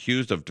who were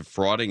accused of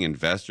defrauding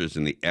investors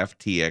in the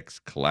FTX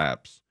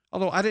collapse.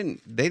 Although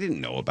they didn't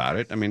know about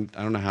it. I mean,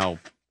 I don't know how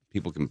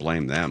people can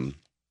blame them.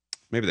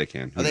 Maybe they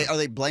can. Are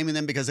they blaming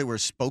them because they were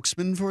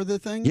spokesmen for the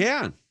thing?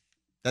 Yeah.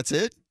 That's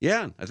it?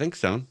 Yeah, I think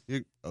so.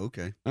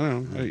 Okay. I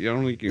don't know. I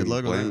don't think you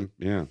can blame.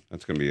 Yeah,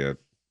 that's going to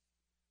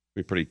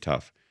be pretty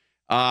tough.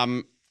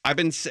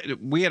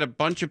 We had a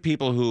bunch of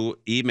people who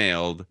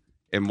emailed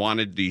and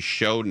wanted these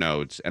show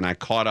notes, and I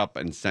caught up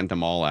and sent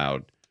them all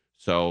out.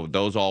 So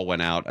those all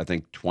went out, I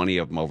think 20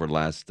 of them over the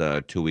last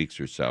 2 weeks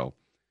or so.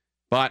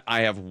 But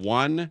I have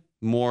one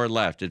more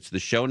left. It's the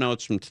show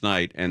notes from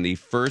tonight, and the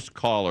first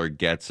caller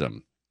gets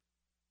them.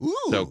 Ooh.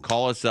 So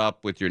call us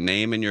up with your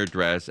name and your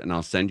address, and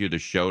I'll send you the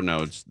show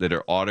notes that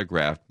are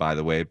autographed, by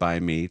the way, by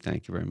me.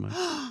 Thank you very much.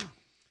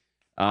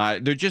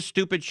 They're just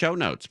stupid show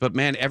notes. But,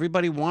 man,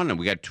 everybody wanted them.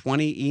 We got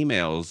 20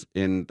 emails.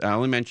 I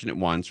only mentioned it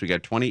once. We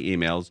got 20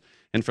 emails.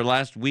 And for the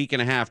last week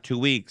and a half, 2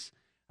 weeks,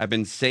 I've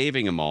been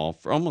saving them all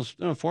for almost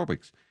 4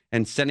 weeks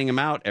and sending them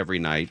out every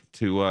night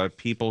to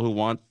people who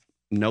want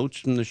notes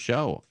from the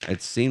show.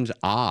 It seems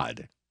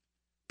odd.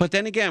 But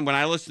then again, when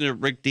I listened to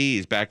Rick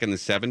Dees back in the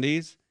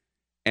 70s,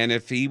 and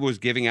if he was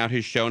giving out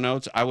his show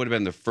notes, I would have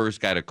been the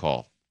first guy to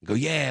call. Go,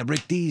 yeah,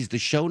 Rick Dees, the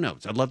show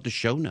notes. I'd love the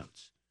show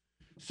notes.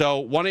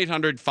 So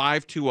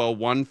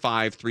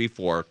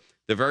 1-800-520-1534.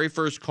 The very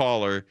first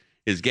caller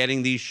is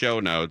getting these show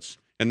notes.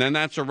 And then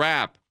that's a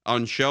wrap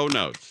on show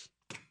notes.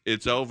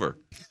 It's over.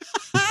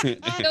 So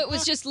it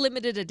was just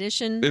limited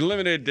edition?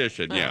 Limited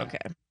edition, yeah. Oh, okay.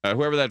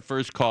 Whoever that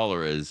first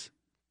caller is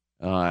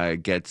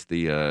gets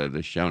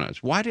the show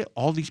notes. Why do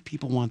all these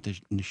people want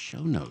the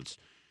show notes?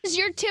 Because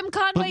you're Tim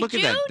Conway But look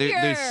Jr. at that.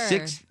 There's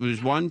 6.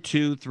 There's 1,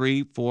 2,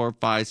 3, 4,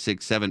 5,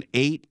 6, 7,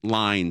 8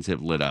 lines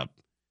have lit up.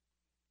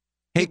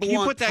 Hey, can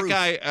you put that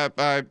guy,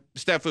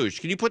 Steffush,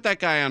 can you put that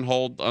guy on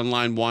hold on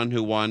line 1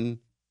 who won?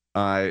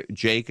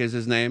 Jake is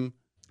his name?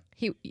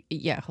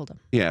 Hold on.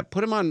 Yeah,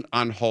 put him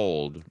on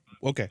hold.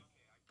 Okay.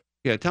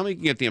 Yeah, tell me you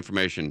can get the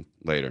information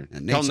later.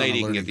 Tell Nate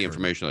you can get the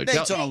information later.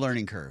 Nate's on a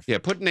learning curve. Yeah,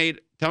 tell him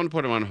to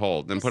put him on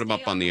hold, then put him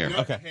up on the air.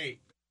 Okay.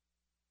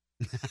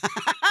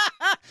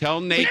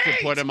 Tell Nate to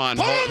put him on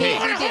hold.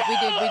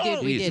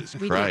 We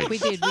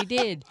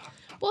did.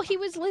 Well, he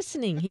was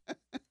listening.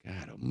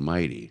 God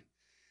almighty.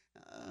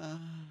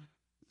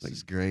 This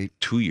is great.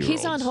 2-year-olds.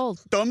 He's on hold.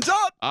 Thumbs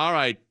up. All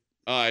right.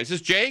 Is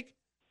this Jake?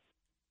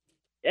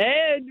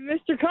 Hey,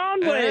 Mr.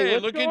 Conway, hey,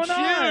 what's look going at you,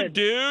 on?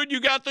 dude. You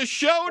got the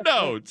show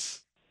notes.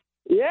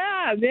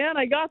 Yeah, man,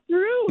 I got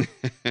through.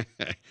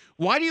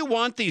 Why do you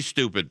want these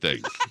stupid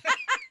things?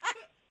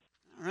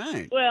 All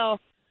right. Well,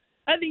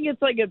 I think it's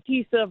like a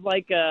piece of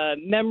like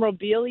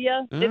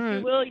memorabilia, if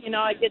you will. You know,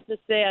 I get to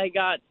say I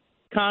got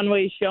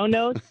Conway's show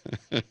notes.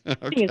 Okay. I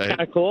think it's kind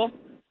of cool.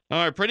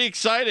 All right, pretty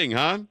exciting,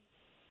 huh?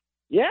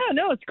 Yeah,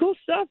 no, it's cool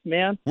stuff,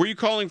 man. Where are you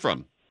calling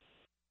from?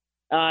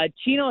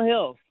 Chino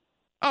Hills.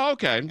 Oh,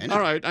 okay.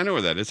 All right, I know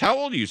where that is. How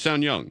old are you?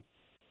 Sound young.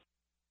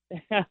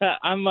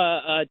 I'm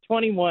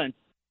 21.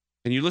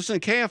 And you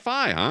listen to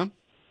KFI, huh?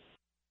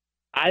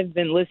 I've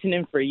been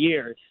listening for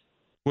years.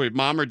 Wait,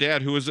 mom or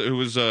dad? Who was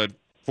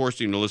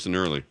forcing you to listen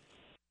early?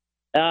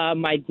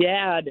 My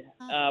dad,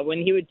 when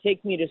he would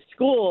take me to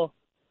school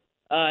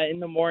in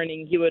the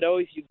morning, he would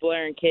always be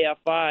blaring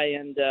KFI,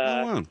 and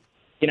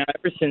you know,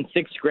 ever since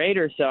sixth grade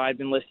or so, I've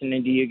been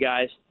listening to you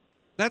guys.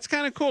 That's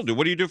kind of cool, dude.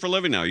 What do you do for a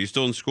living now? Are you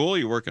still in school? Or are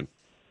you working?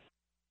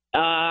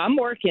 I'm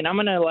working. I'm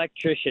an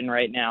electrician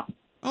right now.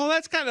 Oh,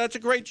 that's a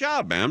great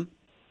job, man.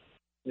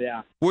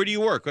 Yeah. Where do you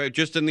work?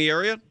 Just in the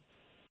area?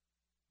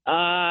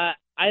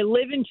 I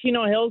live in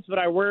Chino Hills, but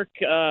I work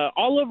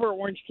all over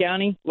Orange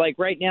County. Like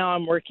right now,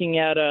 I'm working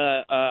at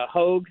a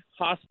Hoag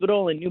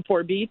Hospital in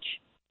Newport Beach.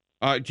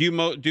 Do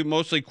you do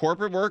mostly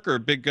corporate work or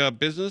big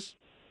business?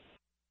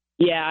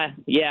 Yeah,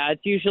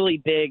 it's usually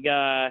big.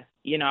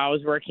 You know, I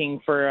was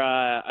working for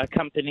a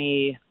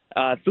company,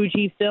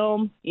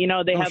 Fujifilm. You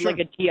know, they had like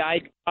a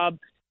TI job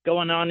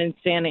going on in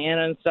Santa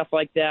Ana and stuff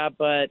like that,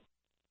 but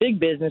big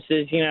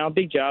businesses, you know,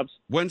 big jobs.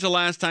 When's the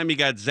last time you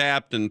got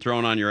zapped and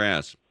thrown on your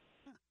ass?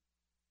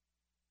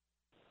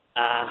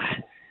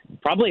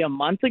 Probably a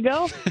month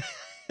ago.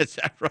 Is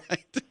that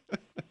right?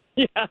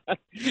 Yeah,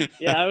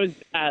 it was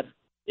bad.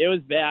 It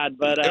was bad,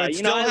 but it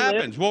you know, still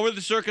happens. What were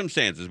the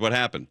circumstances? What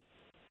happened?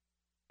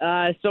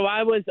 So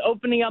I was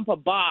opening up a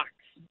box,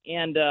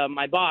 and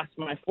my boss,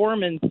 my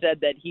foreman, said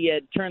that he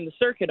had turned the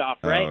circuit off.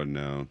 Right? Oh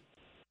no!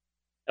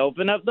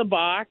 Open up the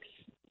box,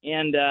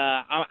 and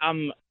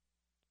I'm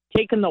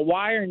taking the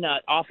wire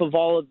nut off of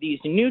all of these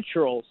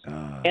neutrals.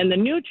 And the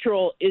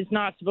neutral is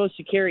not supposed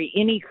to carry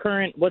any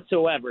current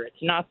whatsoever.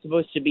 It's not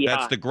supposed to be hot.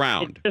 That's the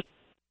ground.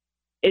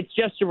 It's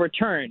just a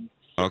return.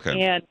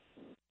 Okay. And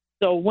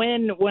so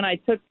when I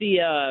took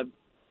the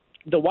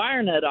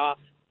wire nut off,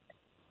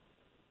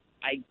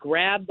 I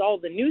grabbed all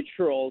the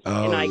neutrals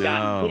and I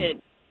got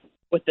hit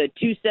with a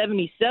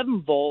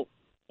 277 volt,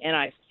 and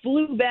I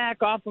flew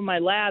back off of my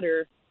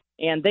ladder.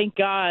 And thank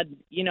God,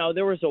 you know,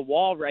 there was a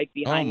wall right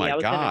behind me. Oh,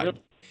 my God.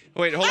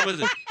 Wait, hold on a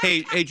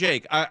second. Hey,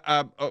 Jake.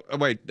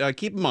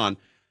 Keep him on.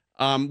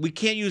 We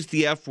can't use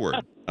the F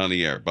word on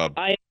the air, bub.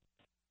 I am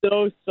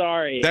so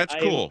sorry. That's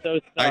cool. I am so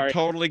sorry. I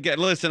totally get.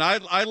 Listen,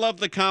 I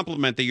love the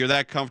compliment that you're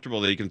that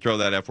comfortable that you can throw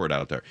that F word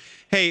out there.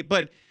 Hey,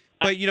 but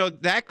you know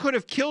that could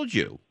have killed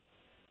you.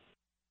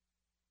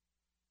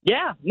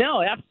 Yeah.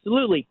 No.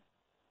 Absolutely.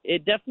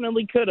 It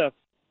definitely could have.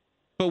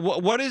 But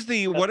what is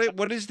the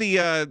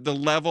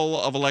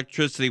level of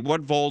electricity?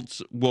 What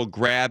volts will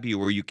grab you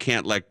where you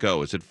can't let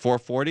go? Is it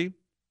 440?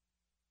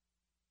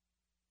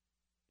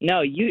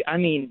 No, I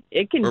mean,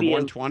 it can be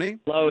 120.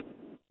 Low.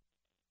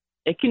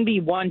 It can be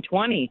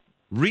 120.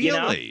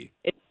 Really?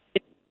 You know?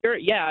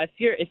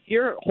 If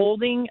you're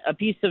holding a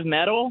piece of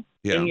metal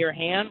in your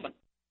hand,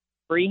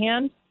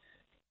 freehand,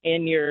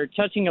 and you're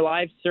touching a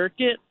live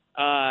circuit,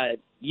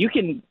 you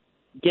can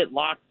get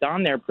locked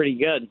on there pretty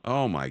good.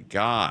 Oh my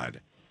God.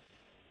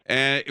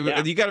 And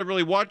you got to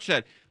really watch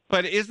that.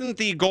 But isn't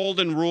the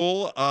golden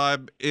rule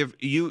if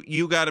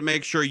you got to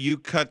make sure you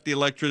cut the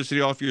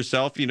electricity off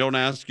yourself? You don't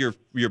ask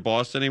your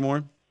boss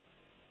anymore?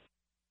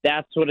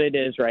 That's what it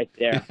is right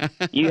there.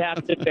 You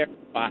have to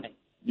verify.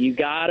 You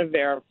got to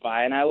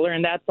verify. And I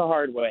learned that the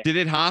hard way. Did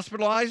it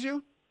hospitalize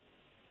you?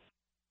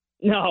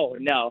 No.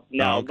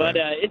 Okay. But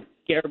it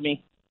scared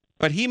me.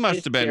 But he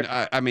must have been,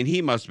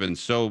 he must have been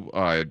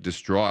so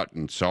distraught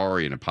and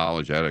sorry and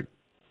apologetic.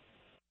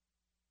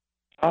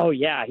 Oh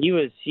yeah, he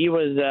was.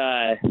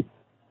 I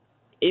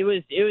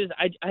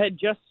had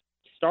just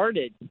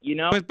started, you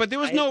know. But there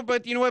was no.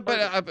 But you know what?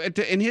 But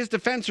in his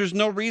defense, there's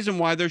no reason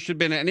why there should have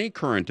been any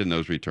current in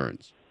those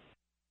returns.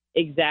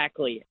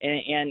 Exactly,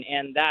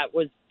 and that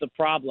was the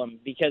problem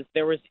because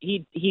there was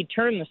he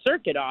turned the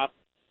circuit off,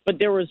 but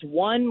there was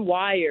one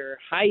wire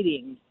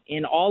hiding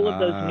in all of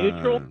those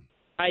neutrals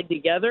tied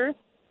together,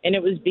 and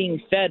it was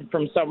being fed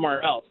from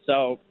somewhere else.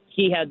 So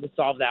he had to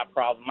solve that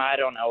problem. I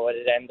don't know what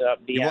it ended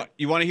up being.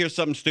 You want to hear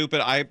something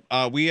stupid?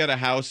 We had a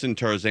house in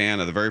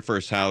Tarzana, the very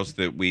first house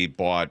that we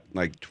bought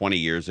like 20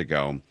 years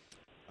ago.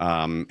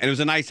 And it was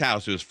a nice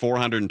house. It was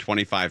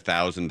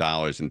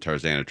 $425,000 in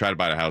Tarzana. I tried to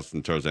buy a house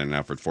in Tarzana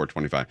now for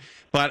 $425,000.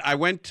 But I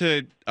went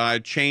to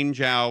change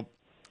out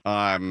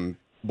one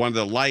of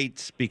the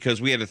lights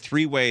because we had a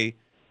three-way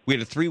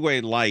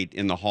light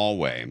in the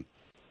hallway.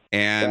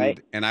 And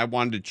I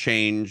wanted to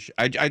change.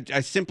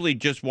 I simply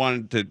just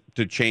wanted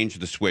to change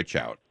the switch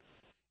out,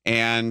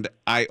 and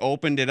I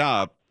opened it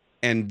up.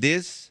 And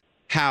this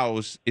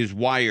house is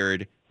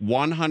wired.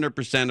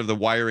 100% of the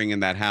wiring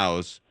in that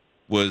house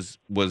was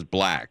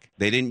black.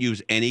 They didn't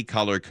use any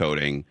color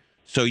coding,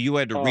 so you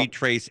had to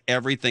retrace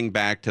everything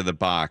back to the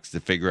box to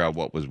figure out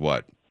what was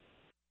what.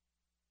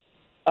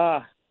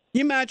 Can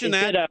you imagine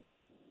that?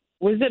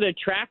 Was it a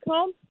track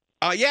home?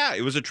 Yeah,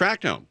 it was a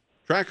track home.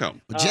 Track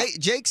home.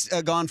 Jake's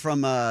gone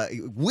from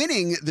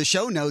winning the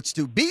show notes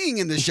to being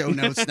in the show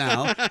notes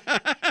now.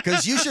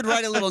 Because you should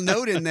write a little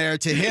note in there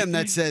to him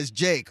that says,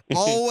 Jake,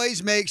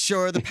 always make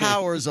sure the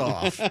power's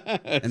off.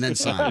 And then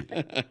sign.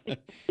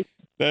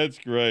 That's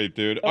great,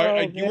 dude.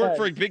 You work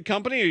for a big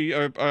company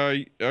or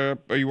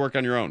you work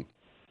on your own?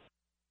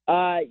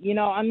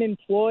 I'm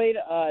employed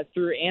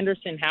through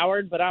Anderson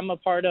Howard, but I'm a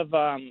part of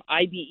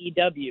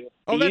IBEW.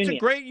 Oh, that's union. a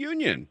great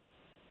union.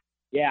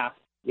 Yeah.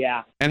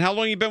 And how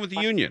long have you been with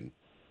the union?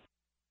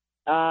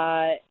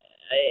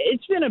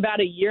 It's been about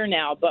a year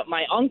now, but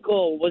my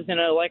uncle was an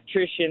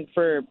electrician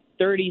for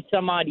 30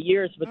 some odd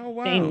years with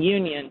the same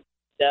union,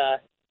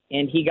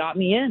 and he got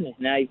me in,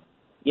 and I'm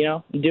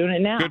doing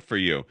it now. Good for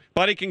you.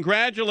 Buddy,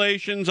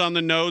 congratulations on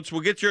the notes. We'll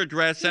get your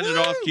address, send it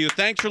off to you.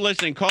 Thanks for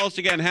listening. Call us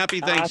again.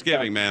 Happy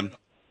Thanksgiving, man.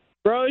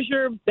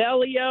 Brozier,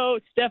 Bellio,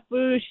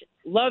 Stefouche,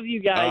 love you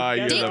guys.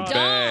 You're the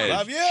best.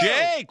 Love you.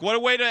 Jake, what a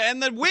way to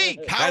end the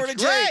week. Power That's to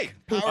great. Jake.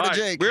 Power All to right,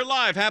 Jake. We're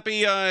live.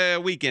 Happy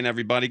weekend,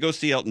 everybody. Go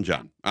see Elton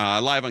John.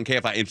 Live on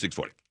KFI AM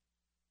 640.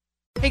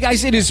 Hey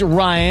guys, it is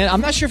Ryan.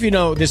 I'm not sure if you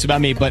know this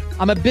about me, but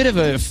I'm a bit of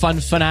a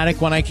fun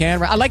fanatic when I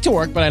can. I like to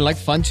work, but I like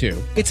fun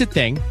too. It's a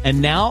thing. And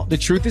now the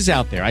truth is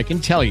out there. I can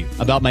tell you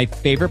about my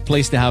favorite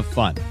place to have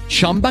fun.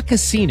 Chumba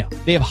Casino.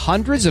 They have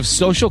hundreds of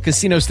social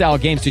casino style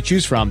games to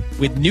choose from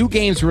with new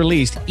games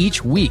released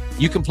each week.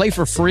 You can play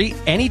for free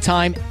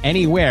anytime,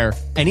 anywhere.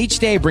 And each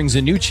day brings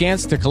a new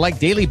chance to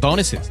collect daily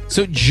bonuses.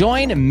 So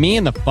join me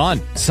in the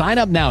fun. Sign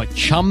up now at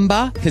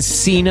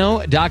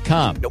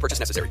ChumbaCasino.com. No purchase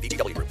necessary.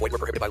 VGW Group. Void where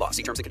prohibited by law.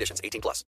 See terms and conditions. 18+.